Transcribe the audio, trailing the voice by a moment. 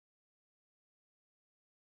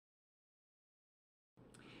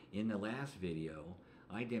In the last video,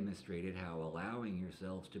 I demonstrated how allowing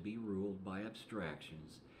yourselves to be ruled by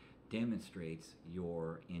abstractions demonstrates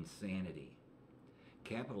your insanity.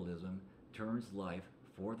 Capitalism turns life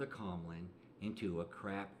for the common into a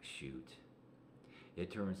crapshoot.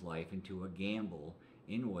 It turns life into a gamble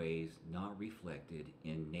in ways not reflected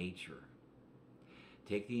in nature.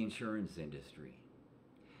 Take the insurance industry.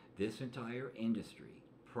 This entire industry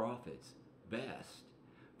profits best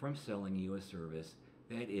from selling you a service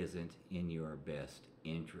that isn't in your best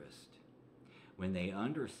interest. When they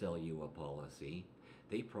undersell you a policy,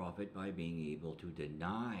 they profit by being able to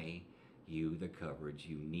deny you the coverage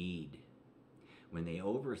you need. When they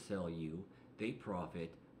oversell you, they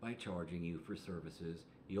profit by charging you for services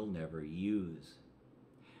you'll never use.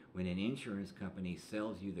 When an insurance company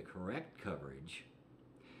sells you the correct coverage,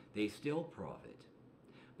 they still profit,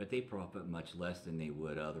 but they profit much less than they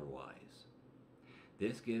would otherwise.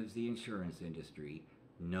 This gives the insurance industry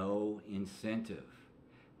no incentive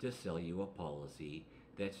to sell you a policy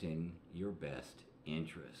that's in your best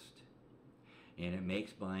interest. And it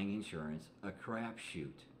makes buying insurance a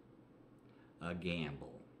crapshoot, a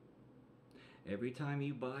gamble. Every time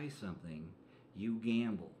you buy something, you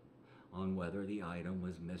gamble on whether the item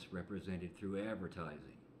was misrepresented through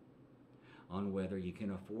advertising, on whether you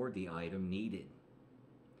can afford the item needed,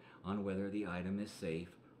 on whether the item is safe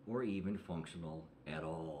or even functional at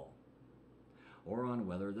all, or on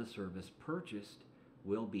whether the service purchased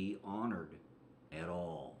will be honored at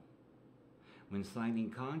all. When signing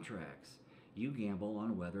contracts, you gamble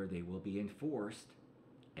on whether they will be enforced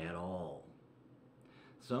at all.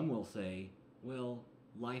 Some will say, well,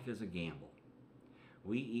 life is a gamble.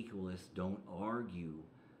 We equalists don't argue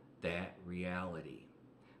that reality,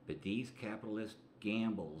 but these capitalist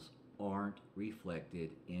gambles aren't reflected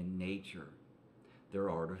in nature. They're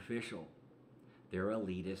artificial. They're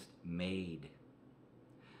elitist made.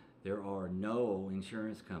 There are no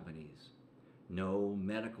insurance companies, no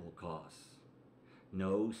medical costs,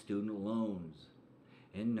 no student loans,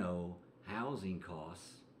 and no housing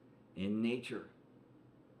costs in nature.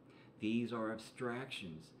 These are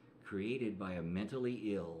abstractions created by a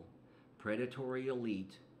mentally ill, predatory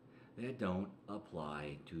elite that don't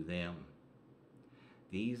apply to them.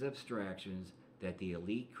 These abstractions that the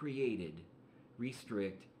elite created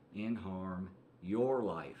restrict and harm your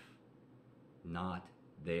life, not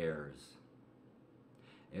theirs.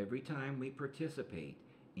 Every time we participate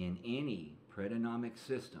in any predonomic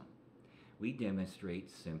system, we demonstrate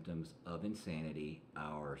symptoms of insanity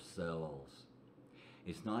ourselves.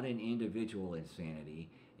 It's not an individual insanity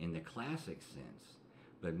in the classic sense,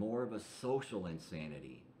 but more of a social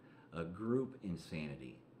insanity, a group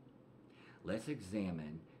insanity. Let's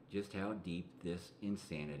examine just how deep this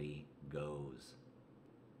insanity goes.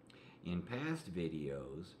 In past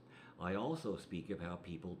videos, I also speak of how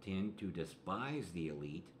people tend to despise the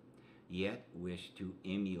elite, yet wish to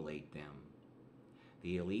emulate them.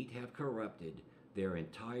 The elite have corrupted their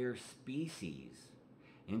entire species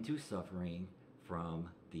into suffering from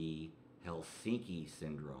the Helsinki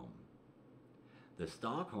syndrome. The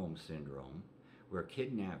Stockholm syndrome, where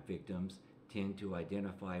kidnapped victims tend to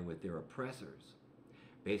identify with their oppressors,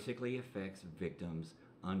 basically affects victims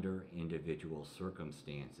under individual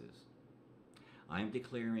circumstances. I'm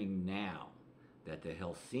declaring now that the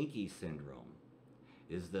Helsinki syndrome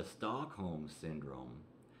is the Stockholm syndrome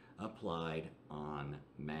applied en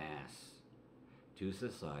masse to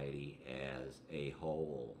society as a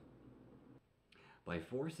whole. By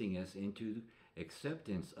forcing us into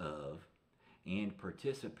acceptance of and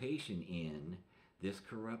participation in this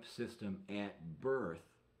corrupt system at birth,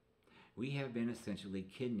 we have been essentially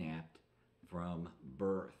kidnapped from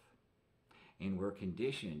birth, and we're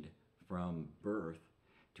conditioned from birth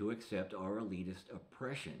to accept our elitist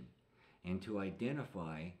oppression and to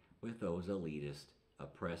identify with those elitist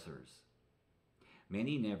oppressors.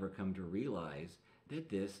 Many never come to realize that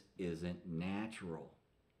this isn't natural.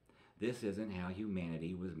 This isn't how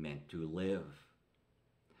humanity was meant to live.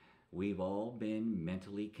 We've all been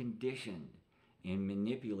mentally conditioned and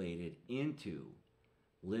manipulated into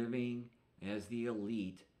living as the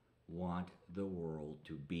elite want the world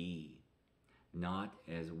to be, not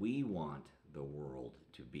as we want the world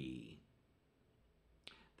to be.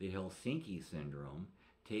 The Helsinki syndrome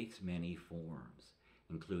takes many forms,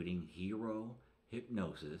 including hero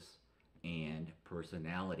hypnosis and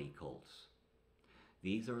personality cults.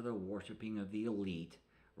 These are the worshiping of the elite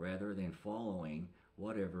rather than following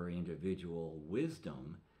whatever individual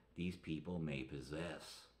wisdom these people may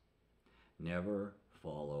possess. Never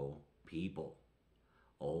follow people.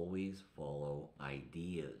 Always follow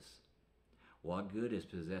ideas. What good is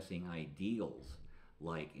possessing ideals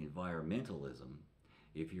like environmentalism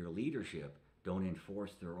if your leadership don't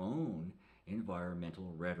enforce their own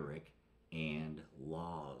environmental rhetoric and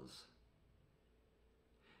laws.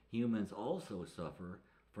 Humans also suffer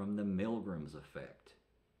from the Milgram's effect.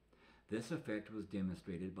 This effect was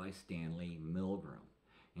demonstrated by Stanley Milgram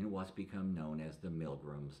in what's become known as the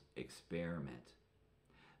Milgram's experiment.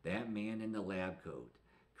 That man in the lab coat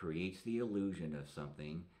creates the illusion of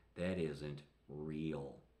something that isn't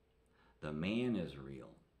real. The man is real.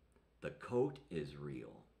 The coat is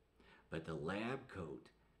real. But the lab coat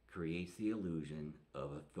creates the illusion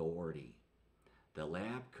of authority. The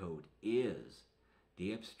lab coat is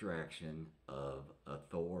the abstraction of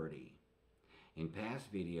authority. In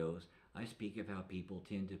past videos, I speak of how people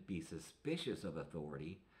tend to be suspicious of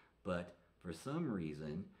authority, but for some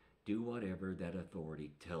reason, do whatever that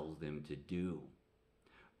authority tells them to do.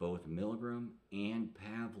 Both Milgram and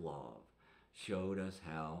Pavlov showed us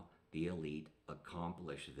how the elite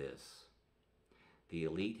accomplish this. The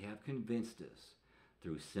elite have convinced us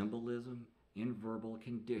through symbolism and verbal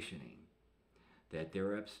conditioning that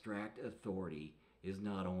their abstract authority is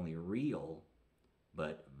not only real,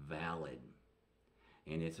 but valid.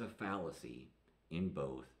 And it's a fallacy in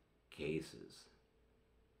both cases.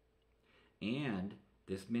 And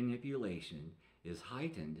this manipulation is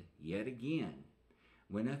heightened yet again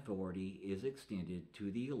when authority is extended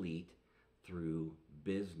to the elite through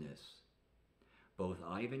business. Both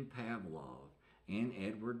Ivan Pavlov and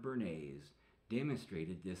Edward Bernays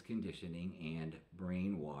demonstrated this conditioning and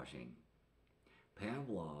brainwashing.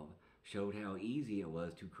 Pavlov showed how easy it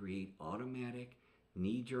was to create automatic,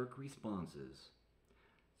 knee-jerk responses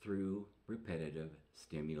through repetitive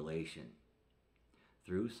stimulation,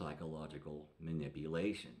 through psychological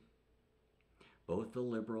manipulation. Both the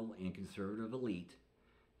liberal and conservative elite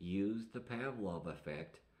used the Pavlov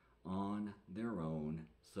effect on their own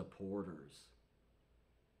supporters.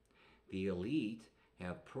 The elite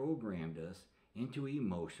have programmed us into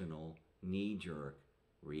emotional, knee-jerk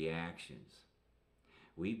reactions.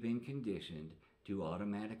 We've been conditioned to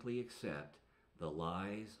automatically accept the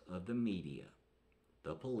lies of the media,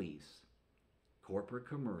 the police, corporate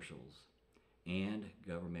commercials, and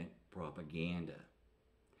government propaganda,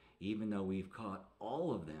 even though we've caught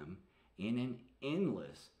all of them in an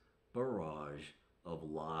endless barrage of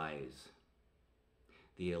lies.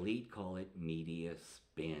 The elite call it media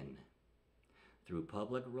spin. Through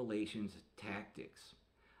public relations tactics,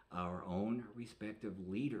 our own respective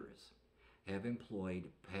leaders have employed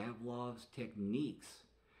Pavlov's techniques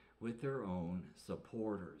with their own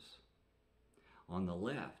supporters. On the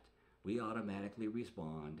left, we automatically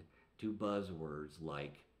respond to buzzwords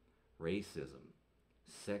like racism,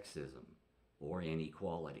 sexism, or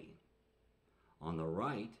inequality. On the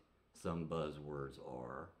right, some buzzwords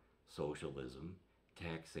are socialism,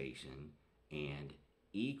 taxation, and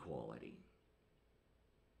equality.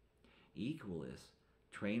 Equalists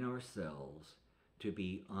train ourselves to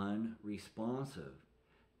be unresponsive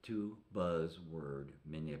to buzzword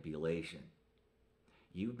manipulation.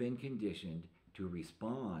 You've been conditioned to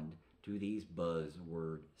respond to these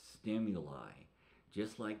buzzword stimuli,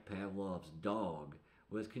 just like Pavlov's dog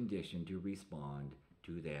was conditioned to respond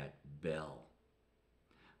to that bell.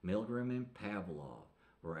 Milgram and Pavlov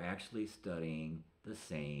were actually studying the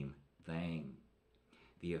same thing: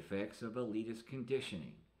 the effects of elitist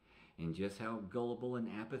conditioning and just how gullible and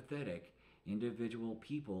apathetic individual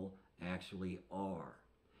people actually are,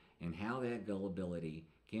 and how that gullibility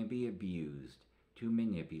can be abused to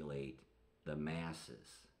manipulate the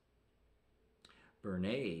masses.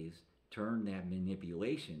 Bernays turned that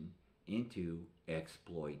manipulation into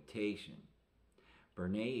exploitation.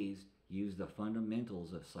 Bernays used the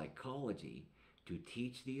fundamentals of psychology to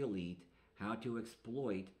teach the elite how to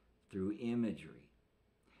exploit through imagery.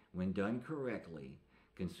 When done correctly,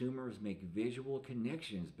 consumers make visual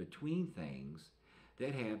connections between things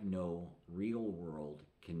that have no real-world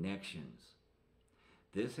connections.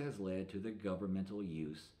 This has led to the governmental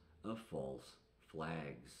use of false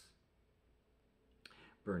flags.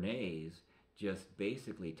 Bernays just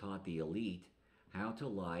basically taught the elite how to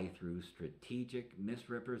lie through strategic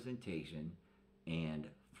misrepresentation and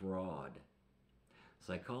fraud.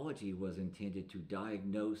 Psychology was intended to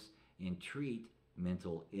diagnose and treat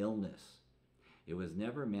mental illness. It was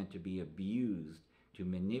never meant to be abused to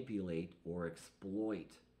manipulate or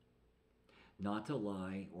exploit, not to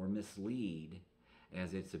lie or mislead,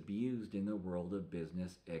 as it's abused in the world of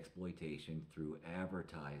business exploitation through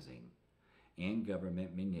advertising and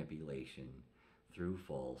government manipulation through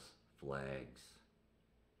false flags.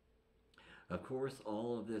 Of course,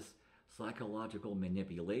 all of this psychological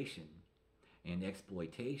manipulation and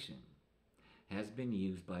exploitation has been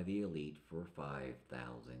used by the elite for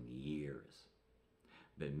 5,000 years.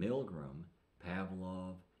 But Milgram,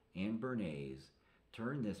 Pavlov, and Bernays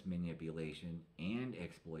turned this manipulation and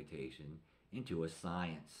exploitation into a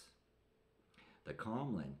science. The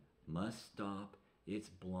Kremlin must stop its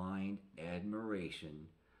blind admiration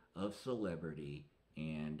of celebrity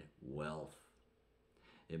and wealth.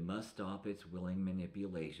 It must stop its willing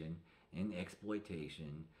manipulation and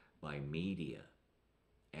exploitation by media,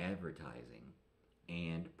 advertising,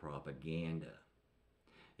 and propaganda.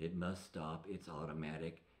 It must stop its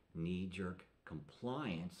automatic knee-jerk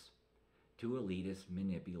compliance to elitist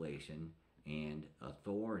manipulation and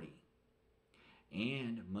authority,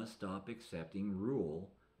 and must stop accepting rule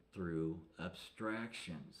through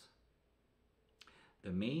abstractions.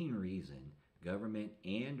 The main reason government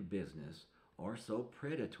and business are so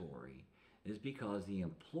predatory is because the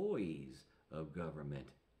employees of government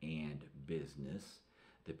and business,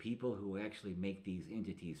 the people who actually make these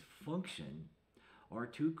entities function, are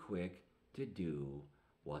too quick to do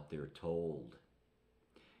what they're told.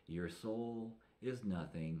 Your soul is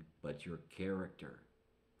nothing but your character,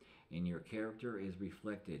 and your character is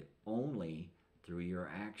reflected only through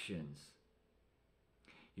your actions.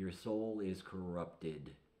 Your soul is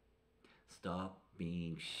corrupted. Stop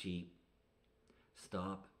being sheep.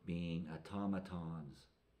 Stop being automatons.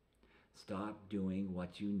 Stop doing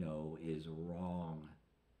what you know is wrong.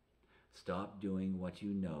 Stop doing what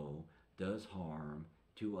you know does harm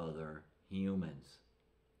to other humans.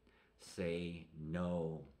 Say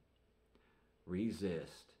no.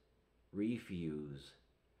 Resist. Refuse.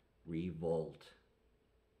 Revolt.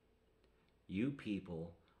 You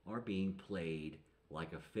people are being played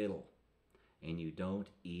like a fiddle, and you don't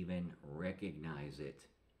even recognize it.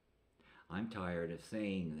 I'm tired of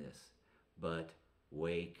saying this, but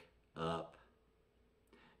wake up.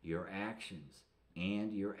 Your actions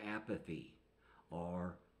and your apathy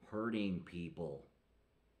are hurting people.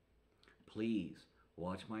 Please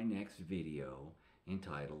watch my next video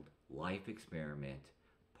entitled Life Experiment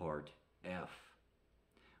Part F,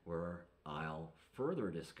 where I'll further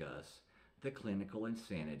discuss the clinical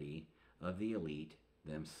insanity of the elite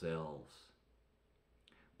themselves.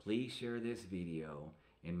 Please share this video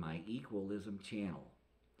in my equalism channel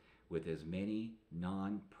with as many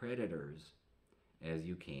non-predators as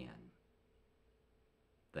you can.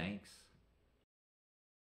 Thanks.